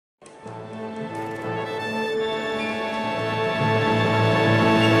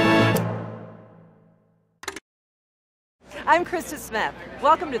I'm Krista Smith.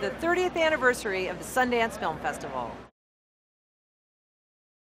 Welcome to the 30th anniversary of the Sundance Film Festival.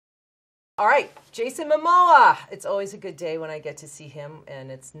 All right, Jason Momoa. It's always a good day when I get to see him,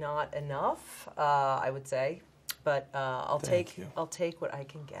 and it's not enough, I would say, but I'll take what I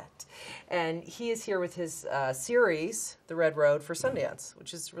can get. And he is here with his series, The Red Road, for Sundance,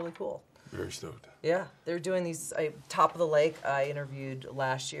 which is really cool. Very stoked. Yeah, they're doing these, Top of the Lake, I interviewed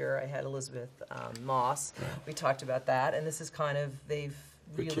last year. I had Elizabeth Moss. Right. We talked about that, and this is kind of, they're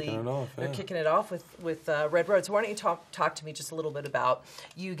kicking it off with Red Road. So why don't you talk to me just a little bit about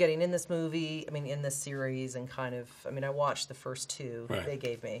you getting in this movie, in this series, and kind of, I watched the first two they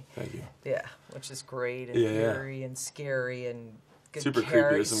gave me. Thank you. Yeah, which is great and eerie and scary and good super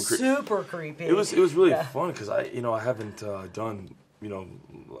character. creepy. Super creepy. It was really fun because I haven't done,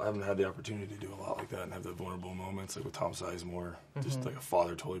 I haven't had the opportunity to do a lot like that and have the vulnerable moments like with Tom Sizemore, just like a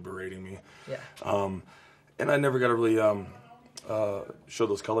father totally berating me. Yeah. And I never got to really show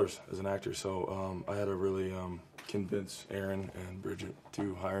those colors as an actor, so I had to really convince Aaron and Bridget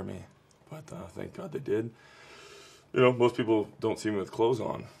to hire me, but thank God they did. Most people don't see me with clothes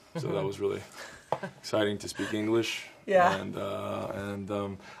on, so that was really exciting to speak English. Yeah.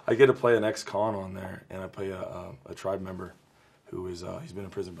 And I get to play an ex-con on there, and I play a tribe member who is he's been in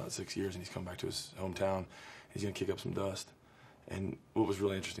prison about 6 years, and he's come back to his hometown. He's gonna kick up some dust. And what was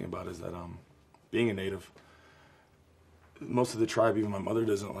really interesting about it is that being a native, most of the tribe, even my mother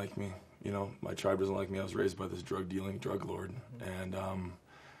doesn't like me. My tribe doesn't like me. I was raised by this drug-dealing drug lord, and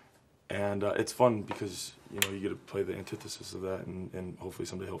it's fun because you get to play the antithesis of that, and hopefully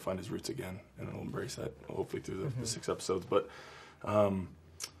someday he'll find his roots again, and he'll embrace that. Hopefully through the 6 episodes, but.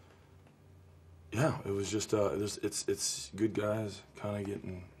 Yeah, it was just it's good guys kind of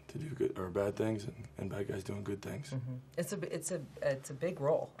getting to do good or bad things, and bad guys doing good things. It's a big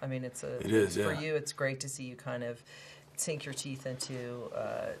role. It is for you. It's great to see you kind of sink your teeth into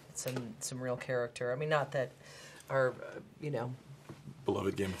some real character. Not that our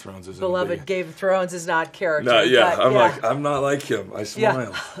beloved Game of Thrones is Game of Thrones is not character. No, yeah, I'm not like him. I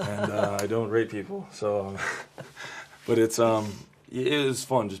smile and I don't rate people. So, but it is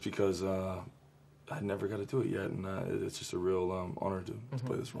fun just because. I never got to do it yet, and it's just a real honor to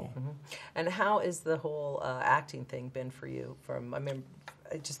play this role. And how is the whole acting thing been for you?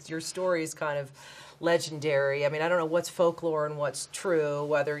 Just your story is kind of legendary. I don't know what's folklore and what's true,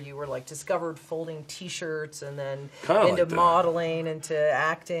 whether you were discovered folding T-shirts and then into modeling, into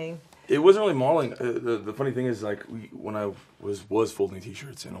acting. It wasn't really modeling. The funny thing is, when I was folding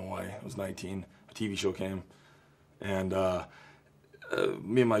T-shirts in Hawaii, I was 19, a TV show came, and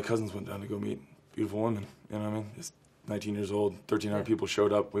me and my cousins went down to go meet beautiful women, Just 19 years old, 1,300 people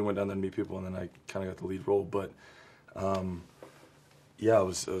showed up. We went down there to meet people, and then I kind of got the lead role. But, I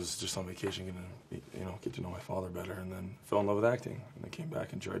was just on vacation, get to know my father better, and then fell in love with acting. And then came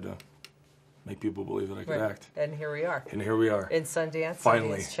back and tried to make people believe that I could act. And here we are. In Sundance,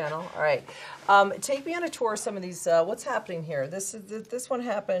 finally. Sundance Channel. All right. Take me on a tour of some of these. What's happening here? This one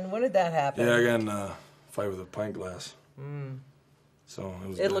happened. When did that happen? Yeah, I got in a fight with a pint glass. So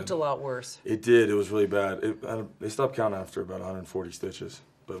it looked a lot worse. It did. It was really bad. They stopped counting after about 140 stitches,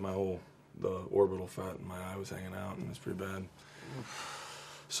 but the orbital fat in my eye was hanging out, and it was pretty bad.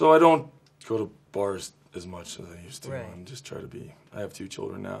 So I don't go to bars as much as I used to, and just try to be. I have 2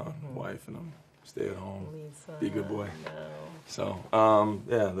 children now, and a wife, and I'm stay at home, be a good boy. No. So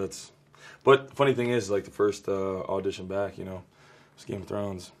that's. But the funny thing is, the first audition back, was Game of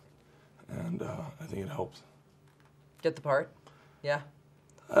Thrones, and I think it helped. Get the part. Yeah.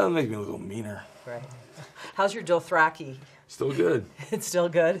 That'll make me a little meaner. Right. How's your Dothraki? Still good. It's still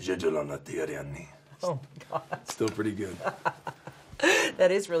good? Oh, God. Still pretty good.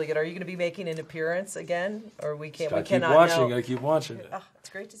 That is really good. Are you going to be making an appearance again? Or we cannot know? Gotta keep watching. It's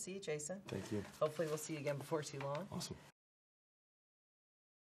great to see you, Jason. Thank you. Hopefully we'll see you again before too long. Awesome.